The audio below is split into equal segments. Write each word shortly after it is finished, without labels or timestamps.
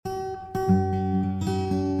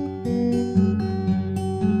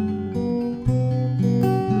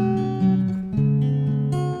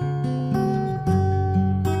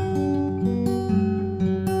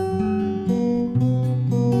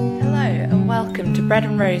Bread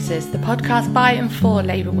and Roses, the podcast by and for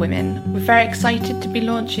Labour women. We're very excited to be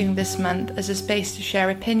launching this month as a space to share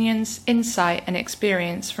opinions, insight and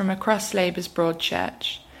experience from across Labour's broad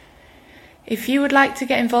church. If you would like to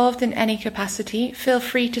get involved in any capacity, feel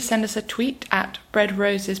free to send us a tweet at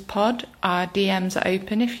BreadRosesPod. Our DMs are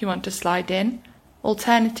open if you want to slide in.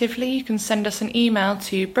 Alternatively, you can send us an email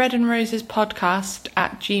to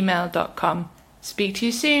breadandrosespodcast@gmail.com. Speak to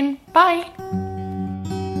you soon. Bye!